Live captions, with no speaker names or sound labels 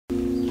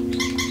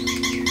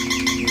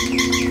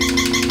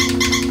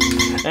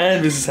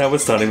And this is how we're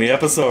starting the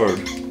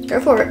episode. Go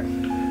for it.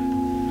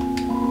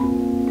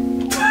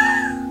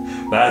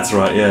 That's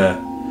right, yeah.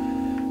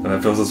 And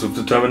that fills us with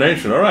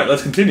determination. Alright,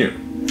 let's continue.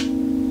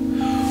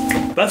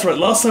 That's right,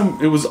 last time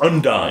it was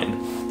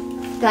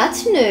Undyne.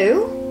 That's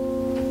new.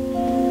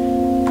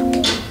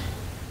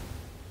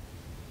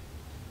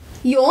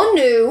 You're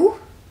new.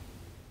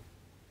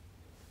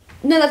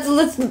 No,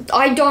 that's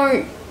I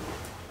don't.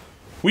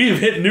 We have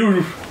hit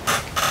new...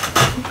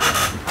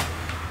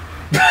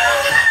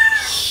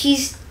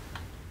 He's...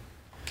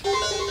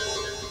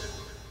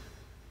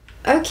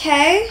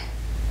 Okay.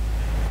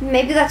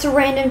 Maybe that's a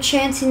random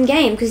chance in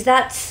game, because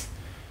that's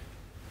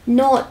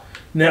not...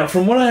 Now,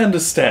 from what I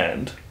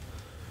understand,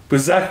 but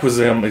Zach was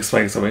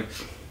explaining something,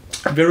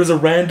 there is a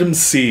random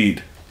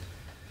seed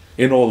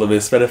in all of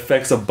this that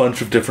affects a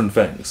bunch of different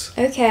things.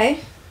 Okay.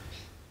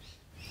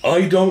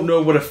 I don't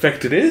know what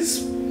effect it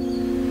is.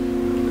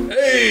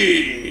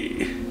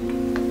 Hey!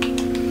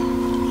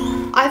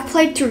 I've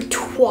played through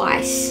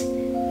twice,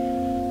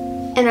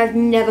 and I've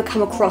never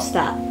come across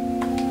that.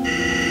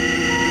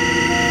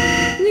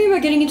 Thinking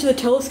about getting into the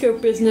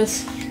telescope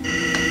business.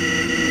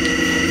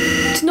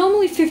 It's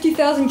normally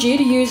 50,000 G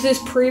to use this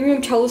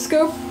premium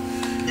telescope.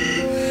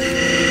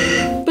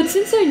 But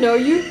since I know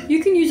you,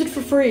 you can use it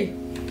for free.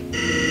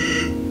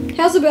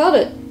 How's about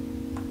it?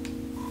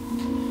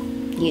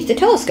 Use the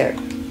telescope.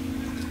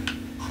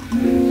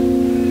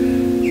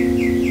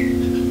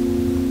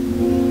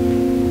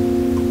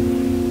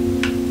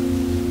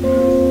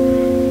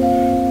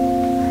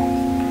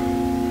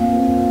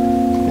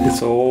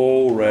 It's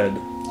all red.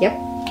 Yep.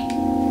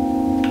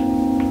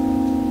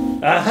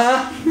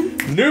 Aha!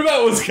 Knew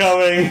that was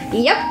coming!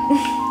 Yep.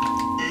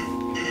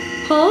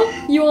 Huh?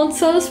 You aren't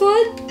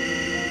satisfied?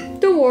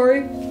 Don't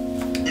worry.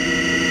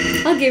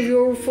 I'll give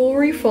you a full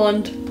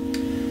refund.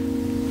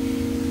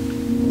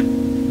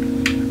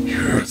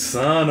 You're a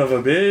son of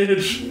a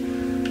bitch!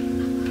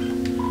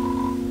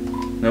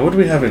 Now what do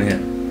we have in here?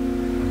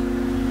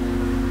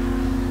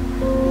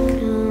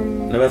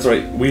 No, that's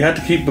right. We had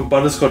to keep the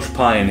butterscotch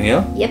pie in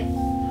here. Yep.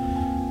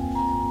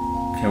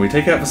 Can we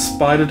take out the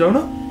spider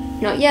donut?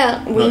 Not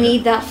yet. We Not yet.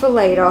 need that for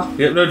later.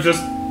 Yep, no,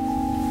 just...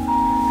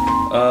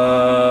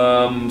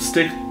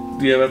 stick...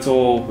 Yeah, that's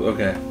all...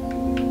 Okay.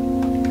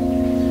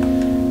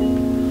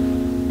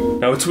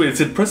 Now, it's weird. It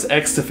said press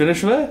X to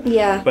finish there,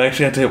 Yeah. but I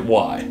actually had to hit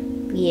Y.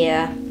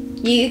 Yeah.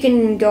 You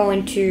can go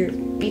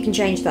into... You can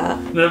change that.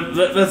 No,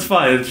 that's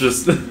fine, it's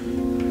just...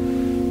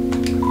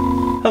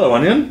 Hello,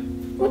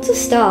 Onion. What's a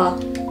star?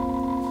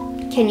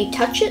 Can you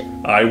touch it?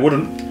 I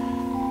wouldn't.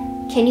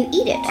 Can you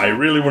eat it? I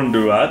really wouldn't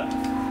do that.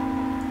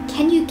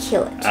 Can you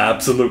kill it?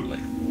 Absolutely.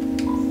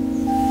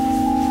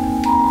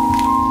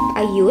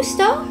 Are you a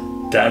star?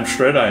 Damn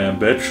straight I am,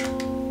 bitch.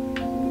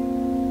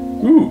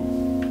 Ooh.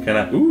 Can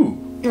I... Ooh.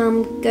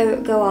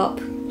 Go up.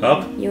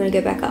 Up? You want to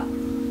go back up.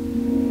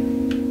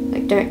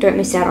 Like, don't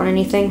miss out on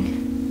anything.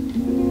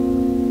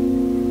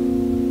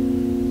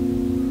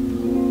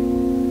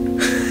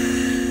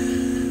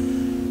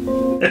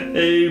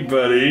 Hey,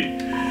 buddy.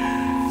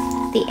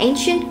 The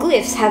ancient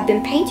glyphs have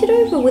been painted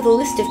over with a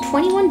list of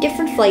 21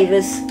 different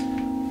flavors.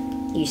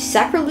 You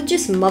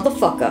sacrilegious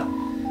motherfucker.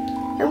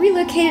 I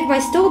relocated my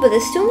store, but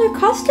there's still no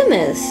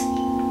customers.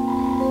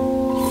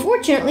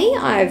 Fortunately,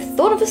 I've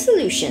thought of a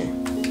solution.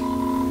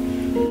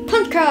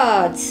 Punch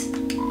cards!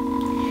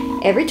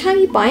 Every time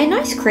you buy an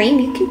ice cream,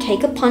 you can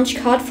take a punch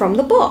card from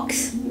the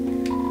box.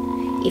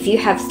 If you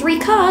have 3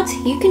 cards,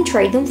 you can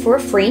trade them for a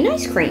free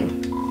ice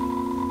cream.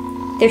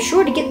 They're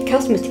sure to get the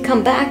customers to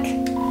come back.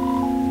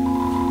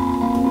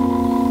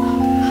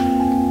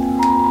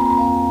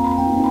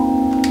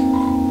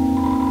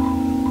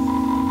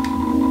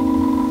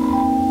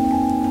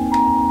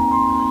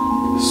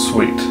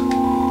 Sweet.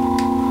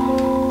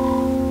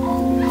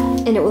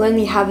 And it will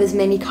only have as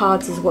many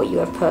cards as what you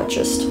have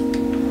purchased.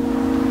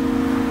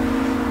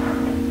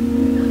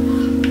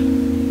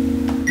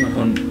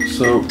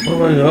 So, what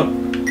have I got?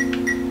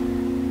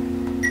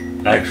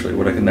 Actually,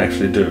 what I can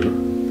actually do...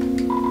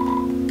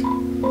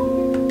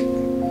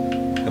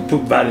 I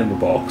put that in the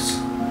box.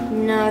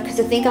 No, because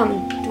I think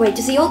wait,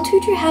 does the old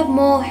tutu have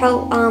more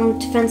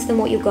defense than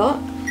what you got?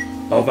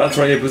 Oh, that's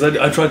right, yeah, because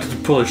I tried to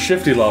pull a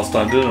shifty last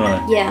time, didn't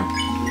I? Yeah.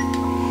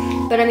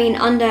 But I mean,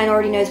 Undyne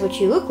already knows what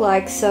you look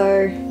like,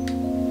 so...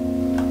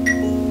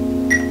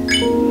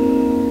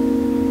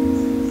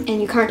 And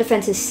your current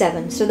defense is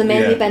 7, so the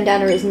manly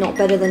bandana is not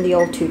better than the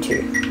old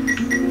tutu.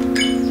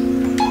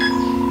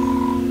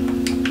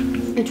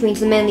 Which means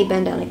the manly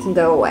bandana can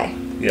go away.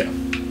 Yeah.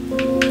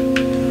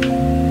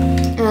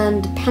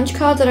 And punch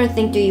cards I don't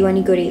think do you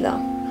any good either.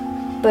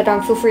 But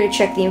feel free to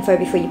check the info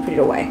before you put it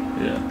away.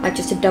 Yeah. Like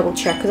just to double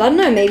check, because I don't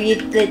know, maybe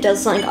it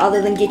does something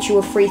other than get you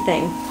a free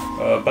thing.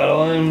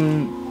 Battle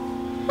aim...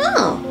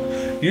 Oh.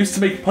 Used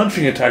to make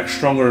punching attacks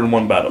stronger in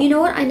one battle. You know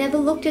what? I never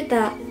looked at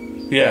that.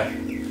 Yeah.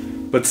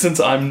 But since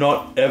I'm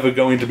not ever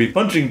going to be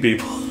punching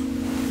people...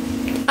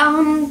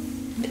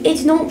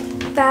 It's not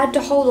bad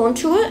to hold on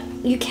to it.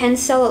 You can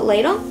sell it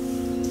later.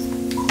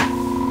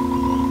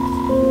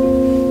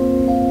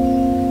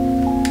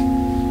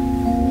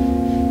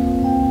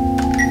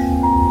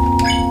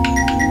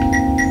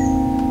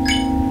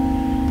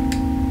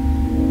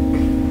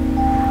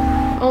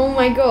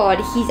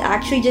 god, he's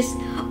actually just...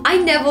 I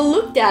never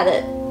looked at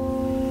it.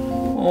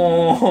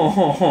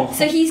 Oh.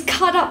 So he's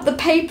cut up the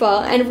paper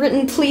and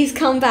written please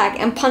come back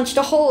and punched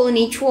a hole in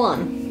each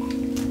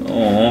one.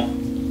 Oh.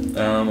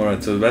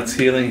 Alright, so that's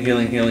healing.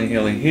 And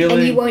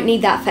you won't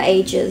need that for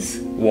ages.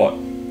 What?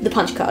 The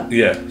punch card.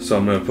 Yeah, so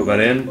I'm gonna put that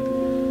in.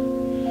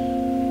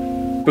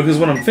 Because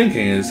what I'm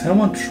thinking is, how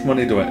much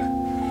money do I...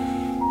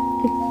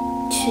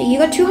 You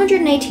got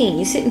 218,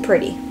 you're sitting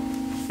pretty.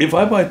 If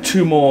I buy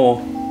 2 more...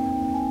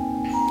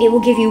 It will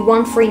give you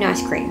 1 free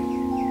ice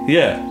cream.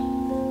 Yeah.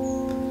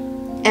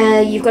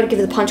 You've got to give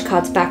the punch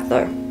cards back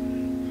though.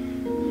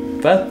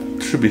 That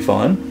should be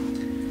fine.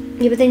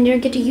 Yeah, but then you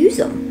don't get to use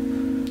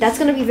them. That's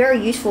going to be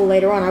very useful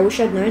later on. I wish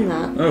I'd known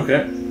that.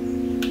 Okay.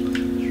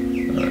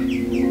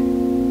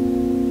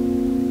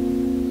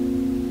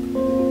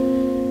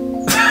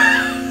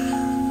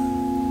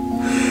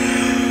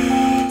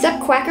 Is that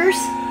Quackers?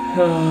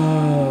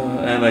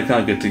 And I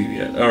can't get to you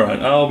yet.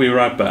 Alright, I'll be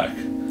right back.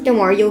 Don't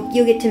worry,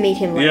 you'll get to meet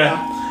him later.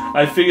 Yeah,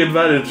 I figured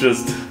that it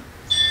just...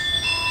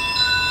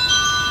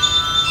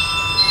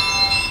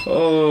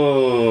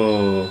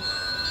 Oh...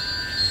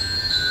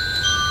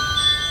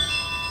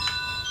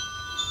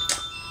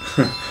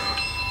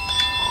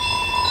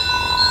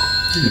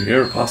 You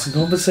hear a passing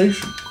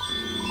conversation.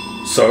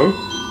 So,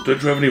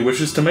 don't you have any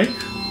wishes to make?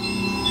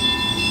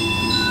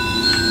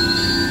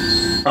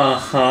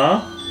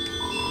 Uh-huh.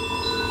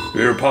 You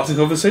hear a passing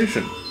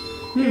conversation.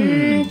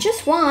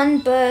 Just one,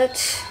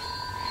 but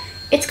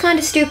it's kind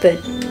of stupid.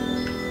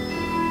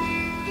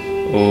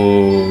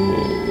 Oh.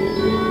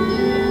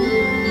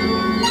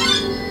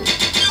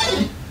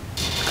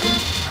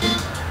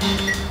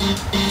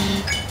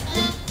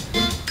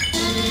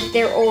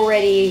 They're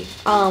already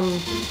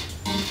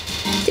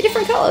to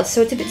different colors,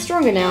 so it's a bit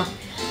stronger now.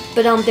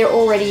 But they're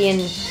already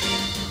in.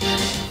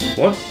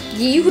 What?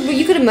 You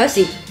could have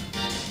mercy.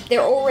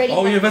 They're already.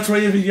 Oh yeah, that's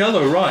right. You have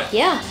yellow, right?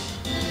 Yeah.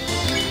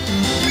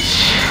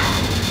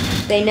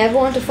 They never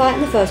wanted to fight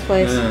in the first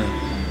place. Yeah.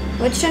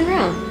 Let's turn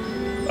around.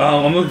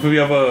 I'm looking for the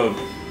other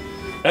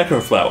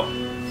echo flower.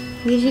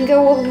 You didn't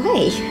go all the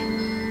way.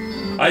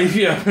 I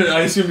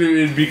assumed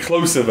it'd be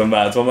closer than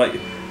that, so I'm like,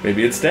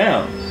 maybe it's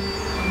down.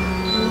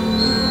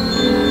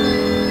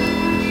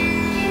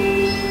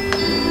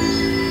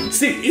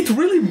 See, it's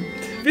really...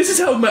 This is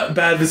how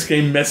bad this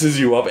game messes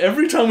you up.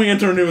 Every time we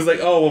enter a new, it's like,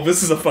 oh, well,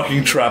 this is a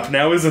fucking trap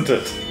now, isn't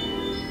it?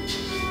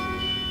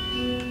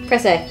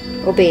 Press A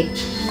or B.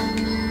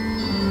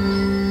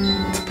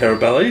 It's a pair of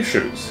ballet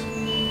shoes.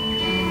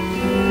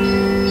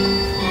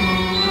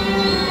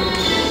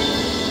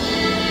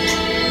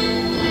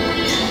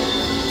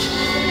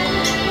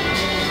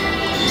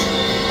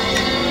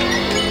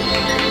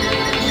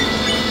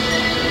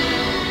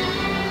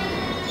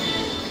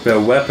 They're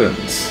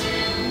weapons.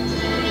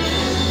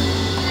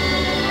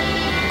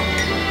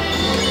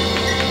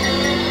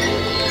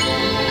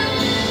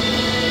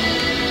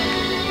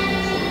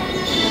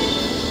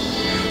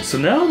 So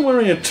now I'm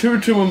wearing a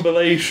tutu and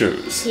ballet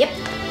shoes. Yep.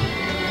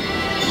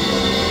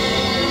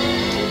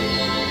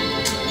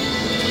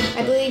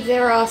 I believe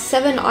there are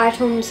 7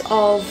 items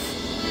of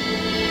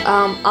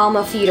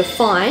armor for you to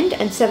find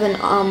and 7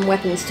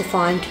 weapons to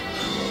find.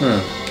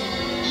 Huh.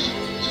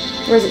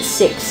 Or is it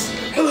 6?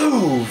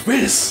 Hello,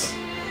 this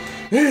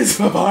is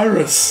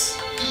Papyrus.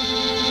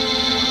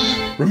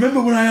 Remember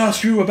when I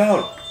asked you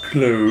about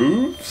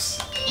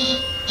cloves?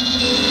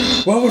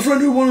 Well, a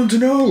friend who wanted to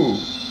know.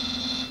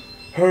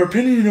 Her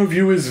opinion of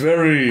you is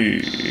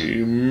very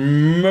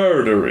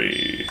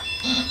murdery.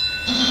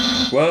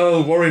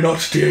 Well, worry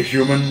not, dear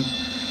human.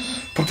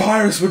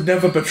 Papyrus would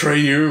never betray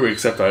you,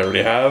 except I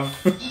already have.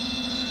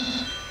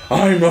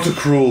 I'm not a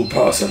cruel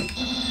person.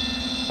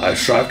 I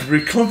strive to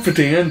be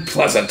comforting and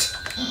pleasant.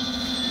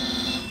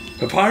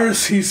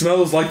 Papyrus, he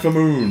smells like the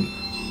moon.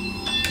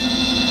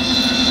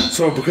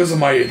 So because of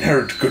my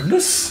inherent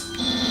goodness,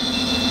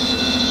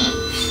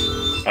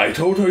 I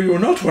told her you were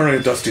not wearing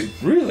a dusty...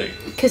 Really?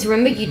 Because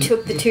remember, you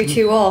took the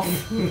tutu off.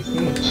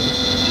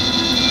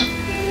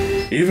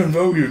 Even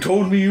though you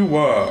told me you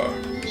were.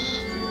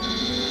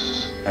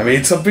 I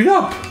made something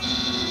up.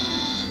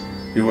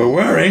 You were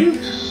wearing...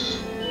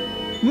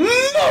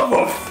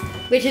 Mother...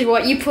 Which is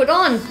what you put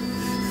on.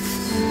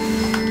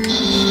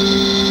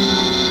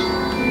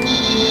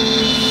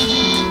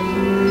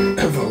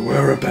 Ever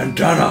wear a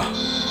bandana?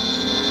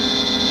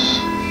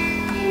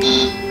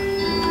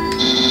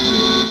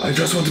 I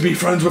just want to be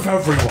friends with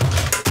everyone.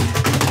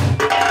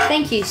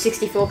 Thank you,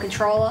 64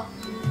 controller.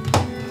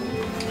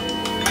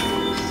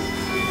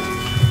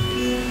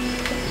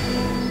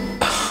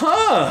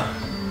 Huh.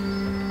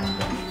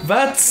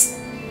 That's...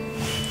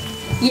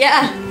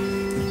 Yeah.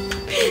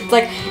 It's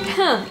like,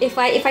 huh, if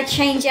I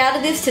change out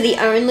of this to the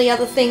only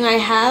other thing I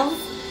have,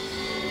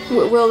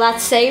 will that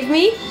save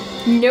me?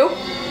 Nope.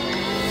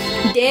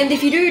 Damned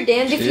if you do,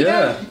 damned if you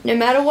don't. No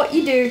matter what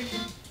you do.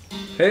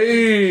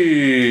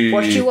 Hey!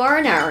 What you are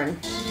an Aaron.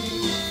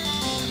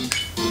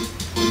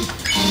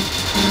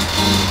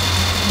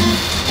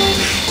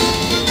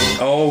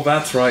 Oh,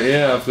 that's right,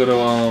 yeah, I've got to,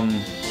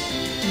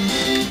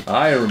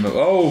 I remember.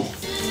 Oh!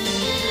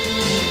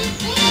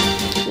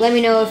 Let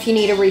me know if you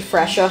need a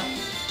refresher.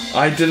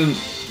 I didn't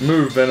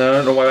move, and I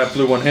don't know why that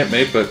blue one hit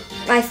me, but...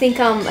 I think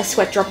a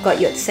sweat drop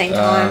got you at the same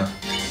time.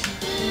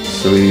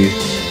 Sweet.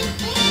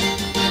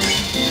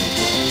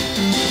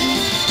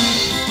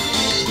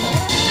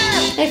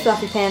 Hey,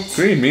 Fluffy Pants.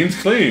 Green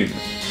means clean.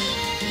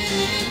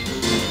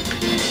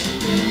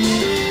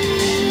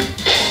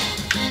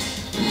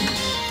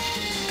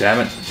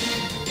 Damn it.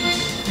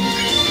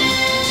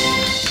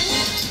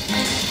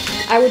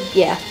 I would,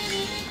 yeah.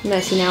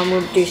 Mercy now, I'm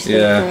reduced.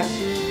 Yeah.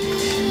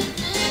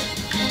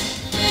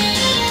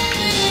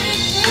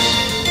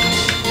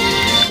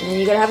 And then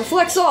you gotta have a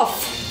flex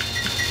off.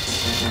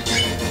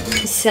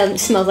 It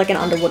smells like an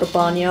underwater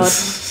barnyard.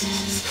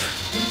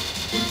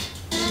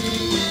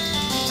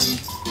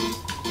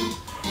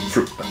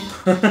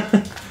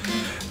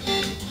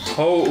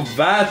 Oh,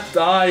 that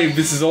dive!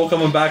 This is all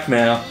coming back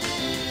now.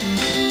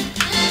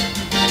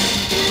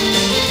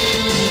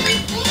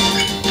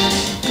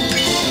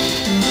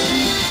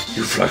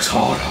 You flex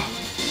harder.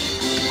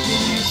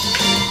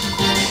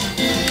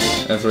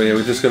 That's right,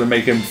 we're just gonna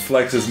make him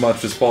flex as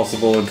much as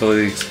possible until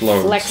he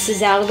explodes. Flex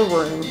is out of the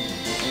room.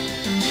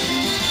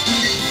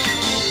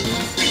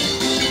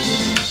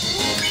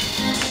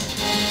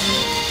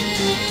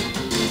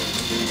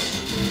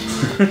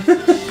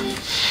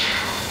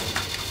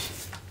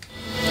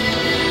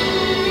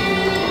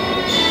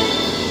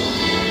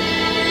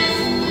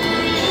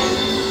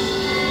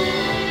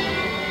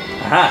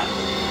 Aha!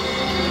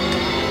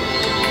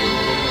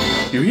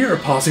 You hear a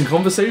passing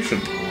conversation.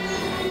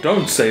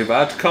 Don't say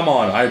that. Come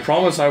on, I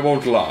promise I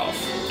won't laugh.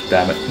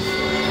 Damn it.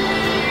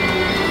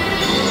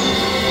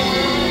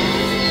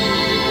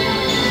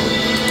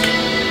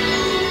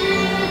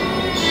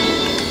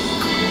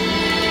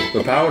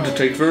 The power to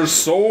take their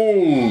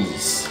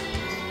souls.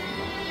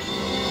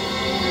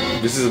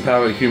 This is the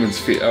power humans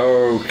feel.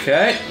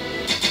 Okay.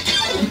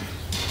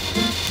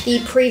 The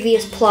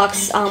previous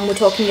plugs were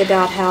talking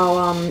about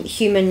how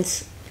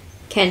humans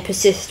can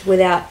persist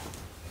without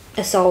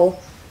a soul.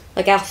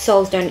 Like, our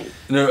souls don't...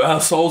 No,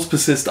 our souls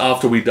persist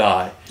after we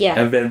die. Yeah.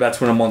 And then that's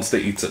when a monster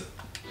eats it.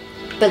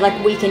 But,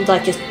 like, we can,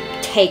 like, just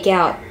take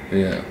out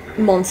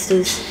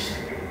monsters.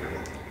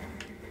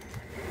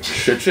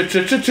 Shit.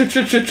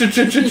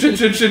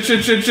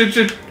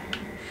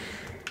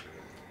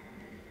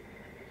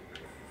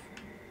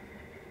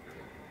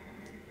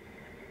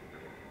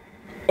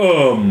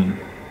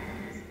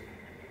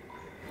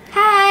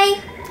 Hi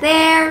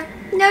there.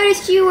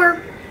 Noticed you were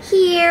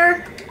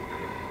here.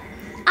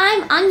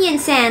 I'm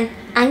Onion-san.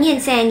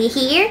 Onion-san, you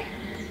here?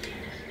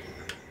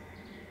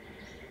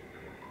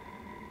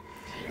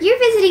 You're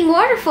visiting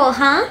Waterfall,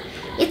 huh?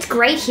 It's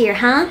great here,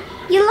 huh?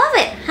 You love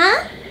it,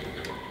 huh?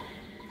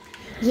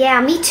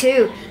 Yeah, me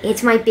too.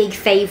 It's my big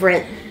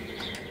favorite.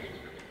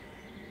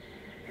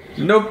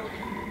 Nope.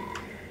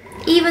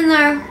 Even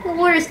though the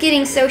water's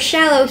getting so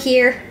shallow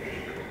here,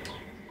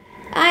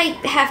 I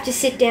have to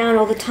sit down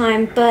all the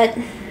time, but...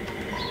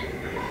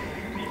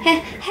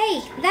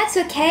 Hey, that's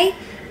okay.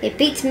 It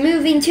beats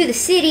moving to the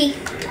city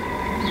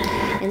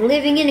and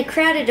living in a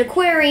crowded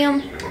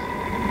aquarium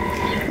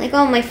like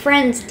all my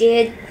friends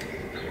did.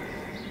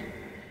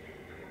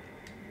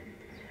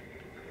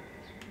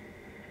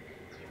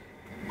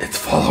 It's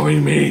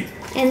following me.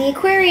 And the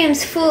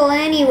aquarium's full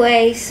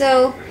anyway,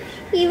 so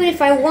even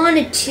if I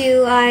wanted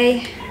to,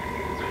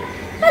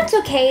 That's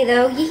okay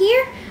though, you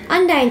hear?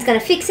 Undyne's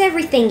gonna fix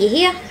everything, you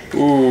hear?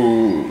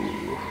 Ooh.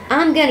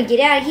 I'm gonna get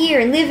out of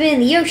here and live in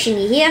the ocean,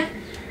 you hear?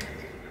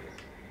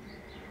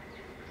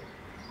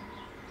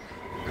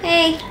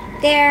 Hey,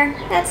 there.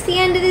 That's the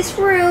end of this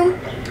room.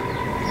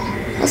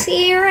 I'll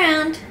see you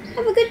around.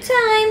 Have a good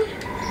time.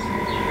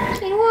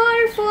 In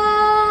Waterfall.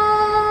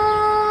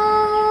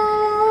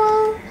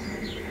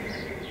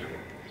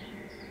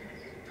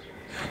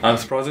 I'm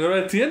surprised I got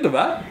right at the end of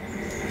that.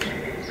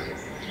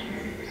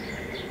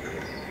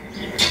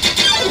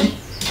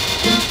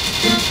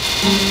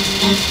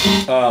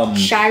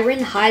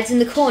 Shiren hides in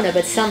the corner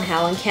but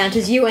somehow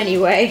encounters you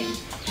anyway.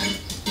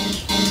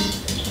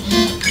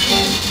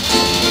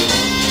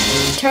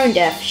 Tone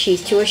deaf,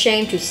 she's too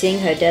ashamed to sing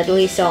her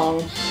deadly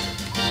song.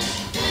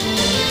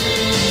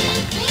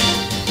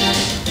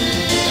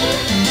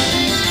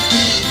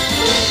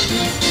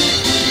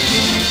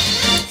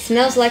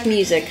 Smells like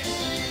music.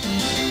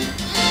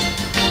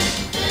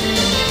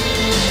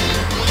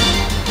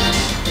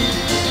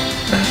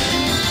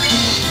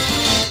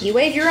 You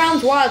wave your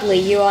arms wildly.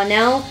 You are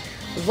now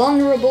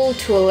vulnerable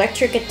to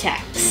electric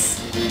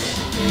attacks.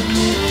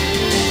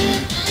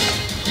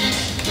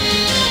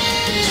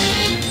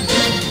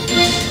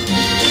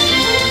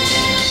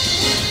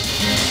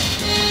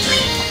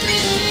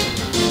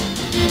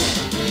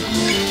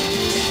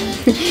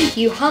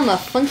 You hum a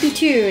funky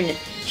tune.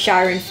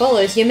 Shiren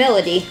follows your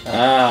melody.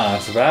 Ah,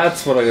 so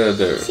that's what I gotta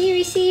do.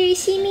 Siri, Siri,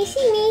 see me,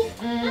 see me.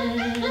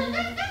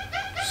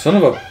 Son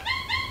of a...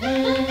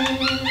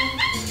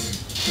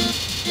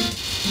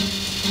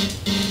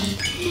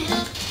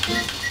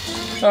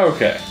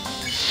 Okay.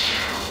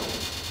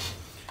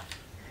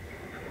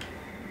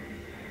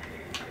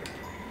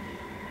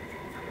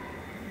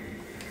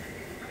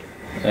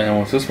 And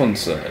what's this one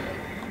say?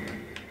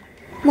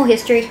 More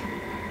history.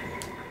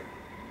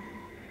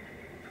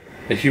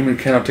 A human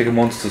cannot take a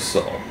monster's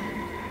soul.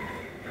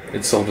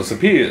 Its soul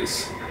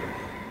disappears.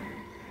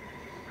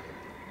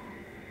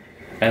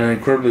 And an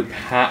incredible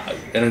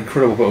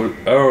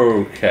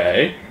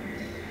okay.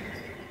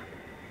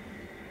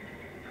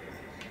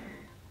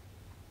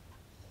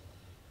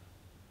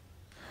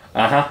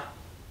 Uh-huh.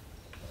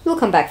 We'll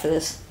come back for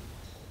this.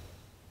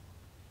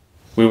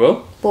 We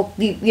will? Well,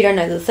 you don't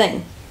know the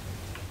thing.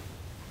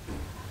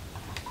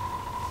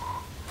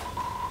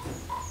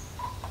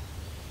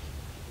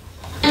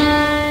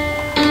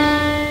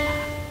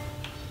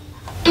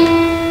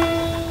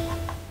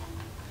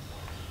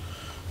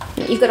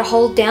 You've got to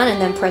hold down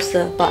and then press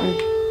the button.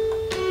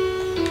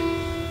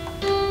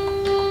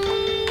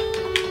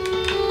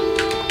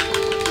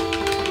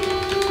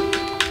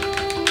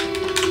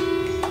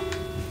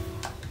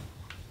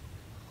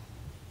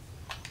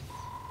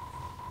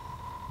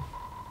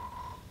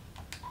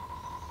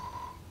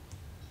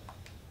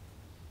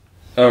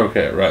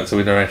 Okay, right, so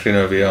we don't actually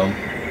know the,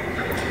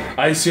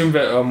 I assume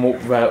that,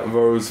 that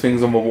those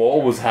things on the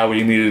wall was how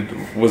he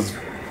was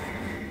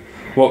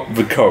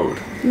the code.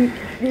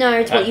 No,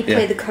 it's what you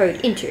play yeah. the code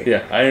into.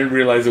 Yeah, I didn't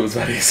realize it was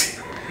that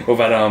easy. Or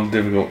that,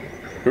 difficult.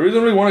 There is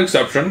only one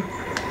exception.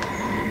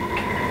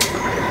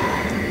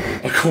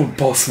 Are called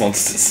boss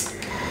monsters.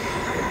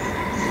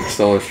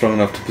 Soul is strong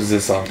enough to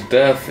possess after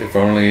death. If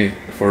only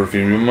for a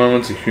few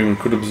moments a human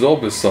could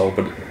absorb his soul,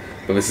 but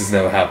this has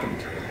never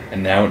happened.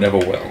 And now it never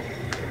will.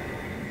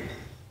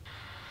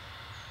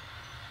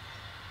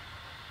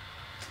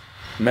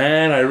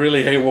 Man, I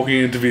really hate walking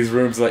into these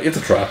rooms like, it's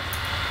a trap.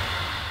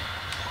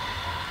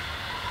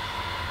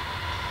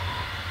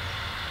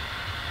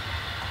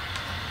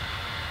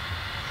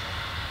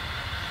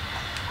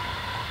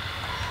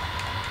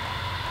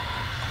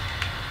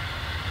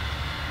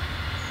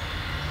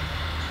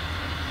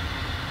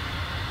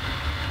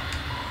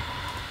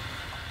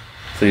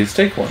 Please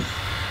take one.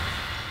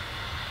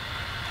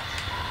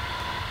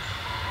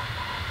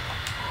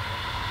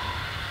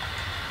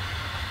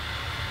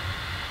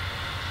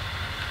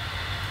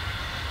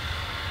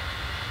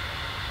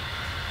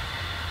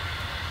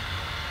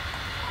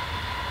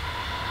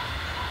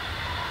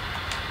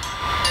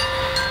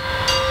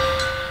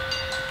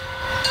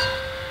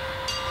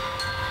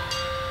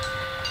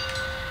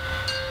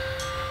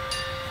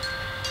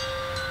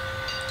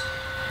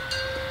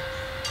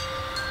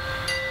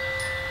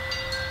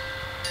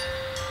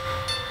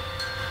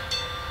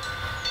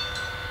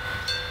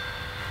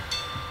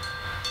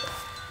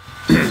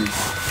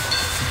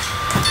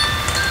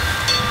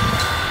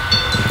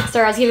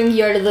 Sorry, I was giving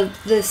Yoda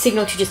the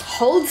signal to just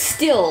hold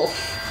still.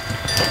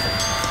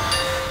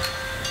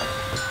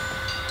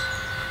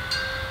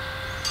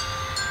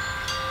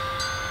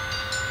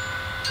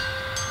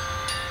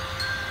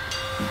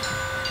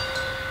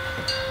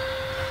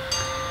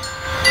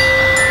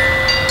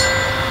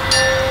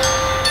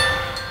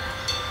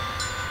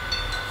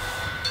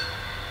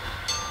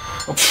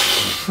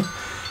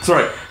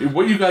 Sorry,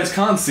 what you guys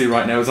can't see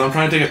right now is I'm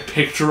trying to take a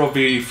picture of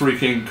the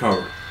freaking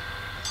code.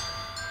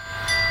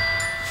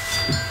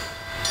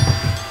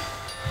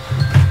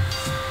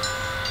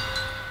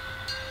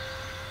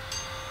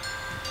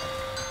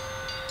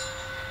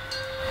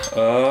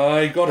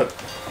 I got it.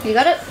 You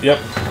got it? Yep.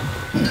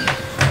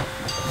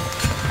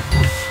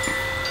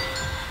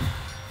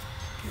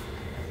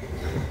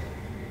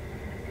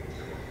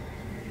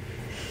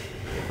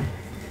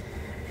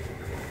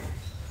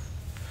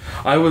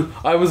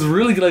 I was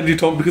really glad you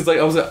told me because like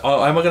I was like,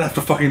 oh, am I gonna have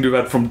to fucking do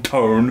that from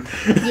tone?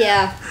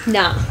 Yeah,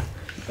 nah.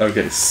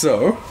 Okay,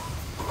 so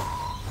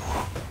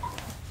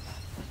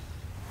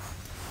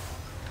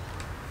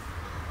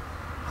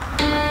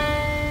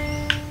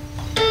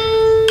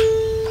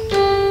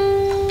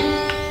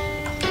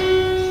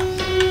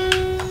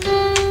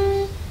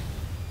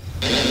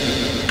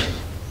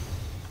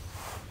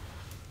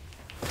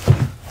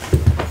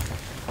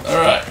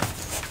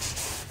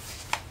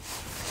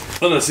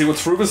let's see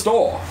what's through this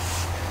door.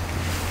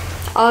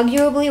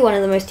 Arguably one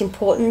of the most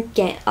important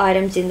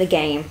items in the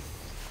game.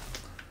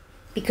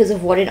 Because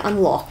of what it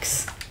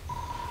unlocks.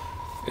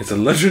 It's a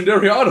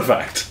legendary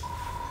artifact.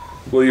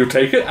 Will you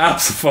take it?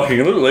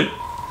 Absolutely.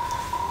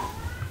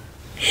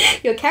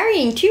 You're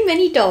carrying too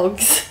many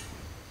dogs.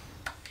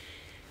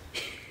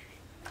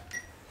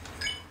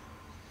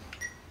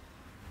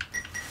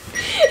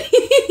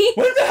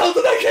 Where the hell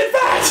did I get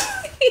that?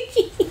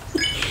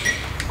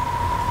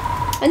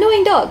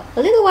 Annoying dog.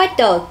 A little white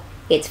dog.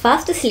 It's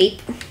fast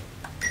asleep.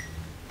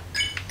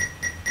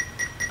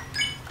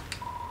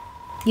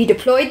 You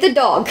deployed the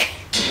dog.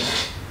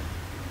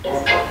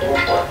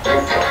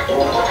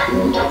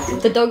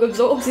 The dog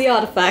absorbs the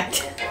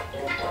artifact.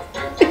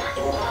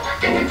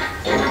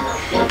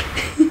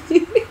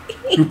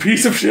 You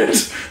piece of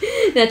shit.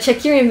 Now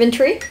check your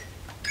inventory.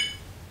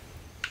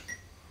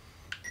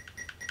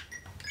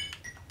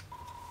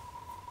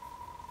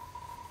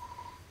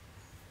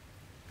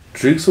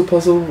 Jigsaw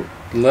puzzle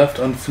left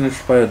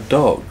unfinished by a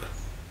dog.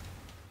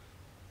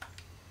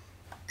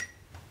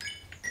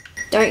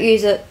 Don't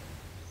use it.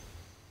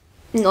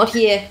 Not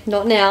here.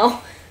 Not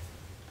now.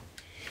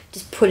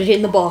 Just put it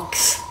in the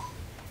box.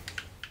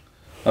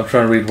 I'm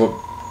trying to read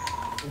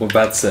what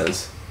that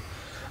says.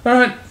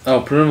 Alright,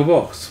 I'll put it in the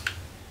box.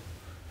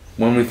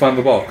 When we find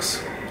the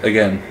box.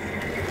 Again.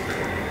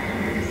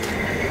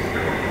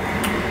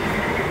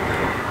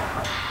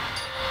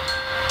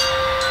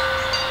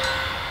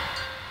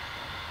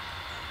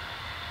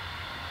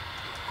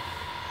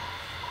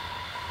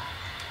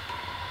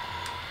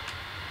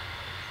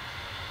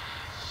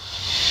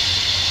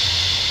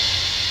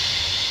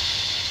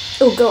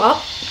 Oh, go up.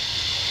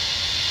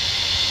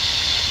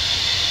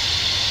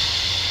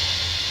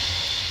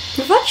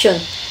 Reflection.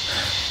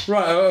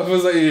 Right, I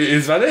was like,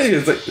 is that it?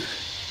 It's like,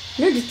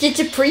 No, just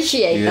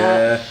appreciate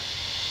that. yeah.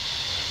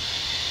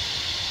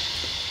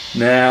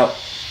 Now,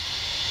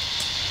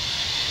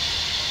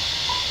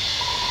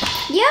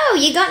 Yo,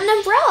 you got an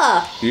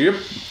umbrella. yep.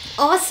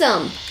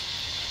 Awesome.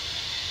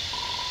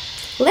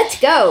 Let's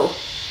go.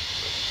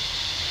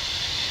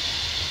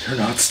 You're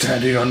not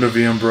standing under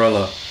the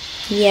umbrella.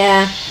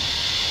 Yeah.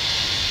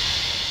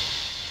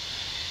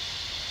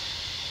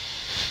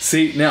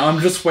 See, now I'm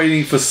just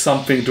waiting for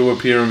something to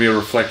appear in the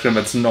reflection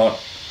that's not...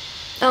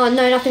 Oh,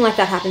 no, nothing like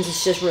that happens.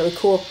 It's just really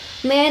cool.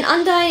 Man,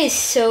 Undyne is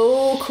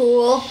so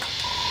cool.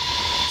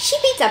 She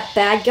beats up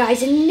bad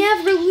guys and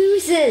never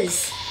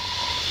loses.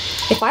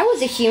 If I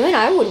was a human,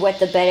 I would wet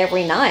the bed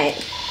every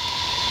night,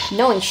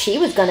 knowing she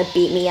was gonna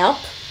beat me up.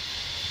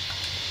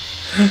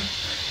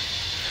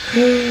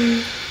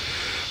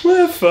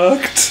 We're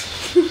fucked.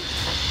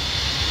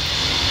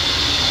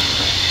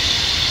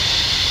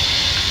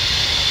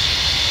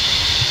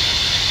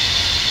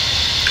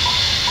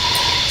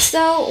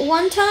 So,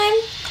 one time,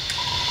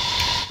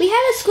 we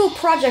had a school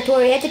project where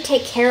we had to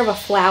take care of a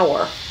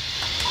flower.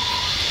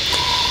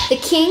 The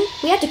king,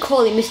 we had to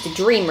call him Mr.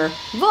 Dreamer,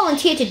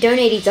 volunteered to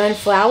donate his own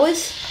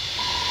flowers.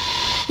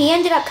 He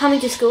ended up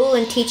coming to school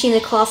and teaching the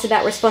class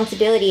about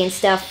responsibility and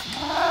stuff.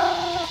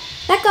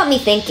 That got me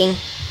thinking.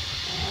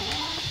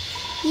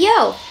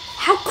 Yo,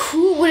 how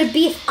cool would it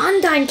be if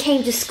Undyne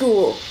came to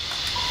school?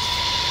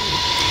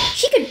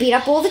 She could beat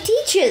up all the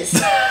teachers.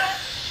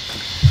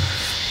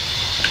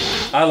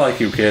 I like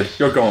you, kid.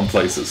 You're going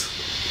places.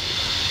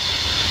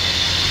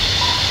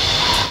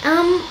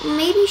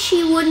 Maybe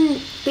she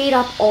wouldn't beat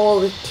up all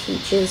the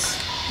teachers.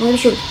 Maybe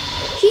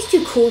she's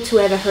too cool to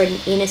ever hurt an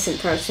innocent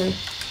person.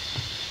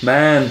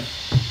 Man.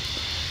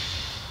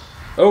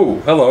 Oh,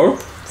 hello.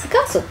 It's the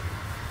castle.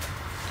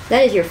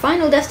 That is your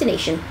final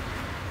destination.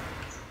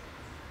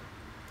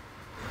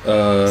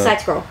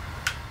 Side scroll.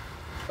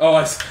 Oh,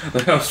 I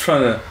was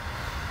trying to...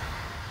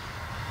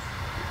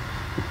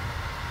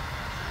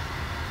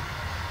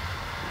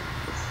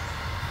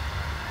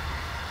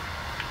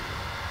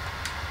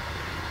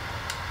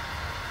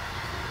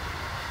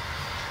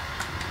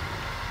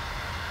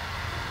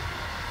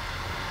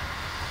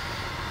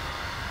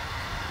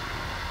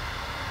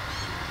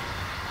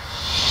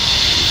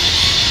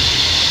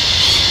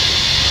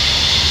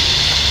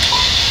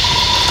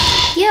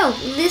 Yo,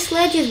 this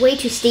ledge is way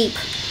too steep.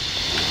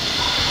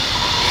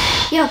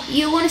 Yo,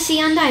 you want to see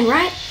Undyne,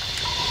 right?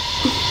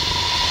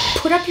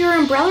 Put up your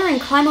umbrella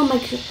and climb on my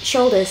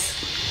shoulders.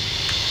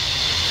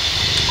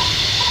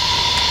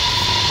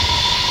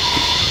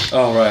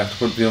 Oh, right, I have to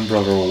put the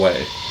umbrella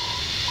away.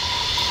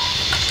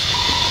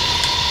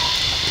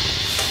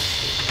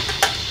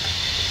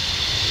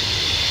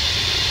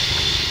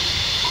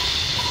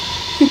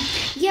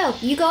 Yo,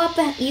 you go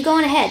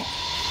on ahead.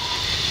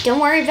 Don't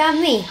worry about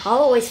me. I'll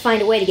always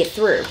find a way to get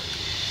through.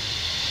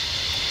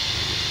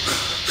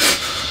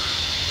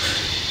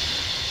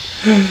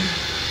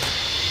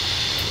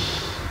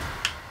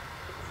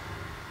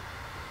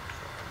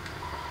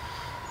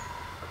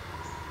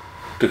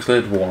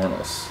 Declared war on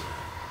us.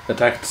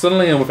 Attacked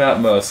suddenly and without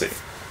mercy.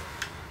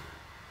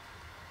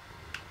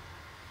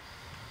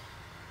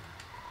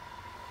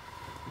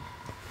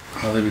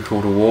 How they be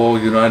called a war?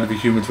 United the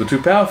humans were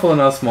too powerful and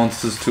us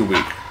monsters too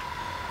weak.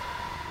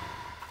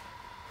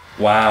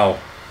 Wow.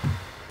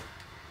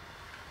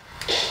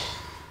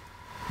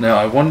 Now,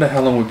 I wonder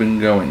how long we've been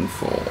going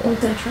for. I'm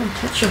gonna try and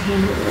touch your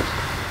hand with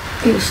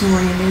it. It was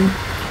snoring again.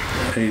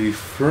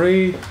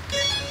 83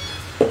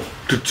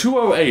 to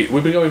 208.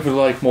 We've been going for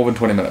like more than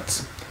 20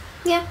 minutes.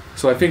 Yeah.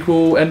 So I think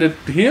we'll end it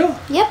here.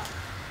 Yep.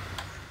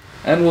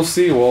 And we'll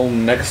see you all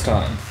next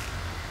time.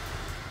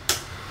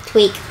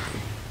 Tweak.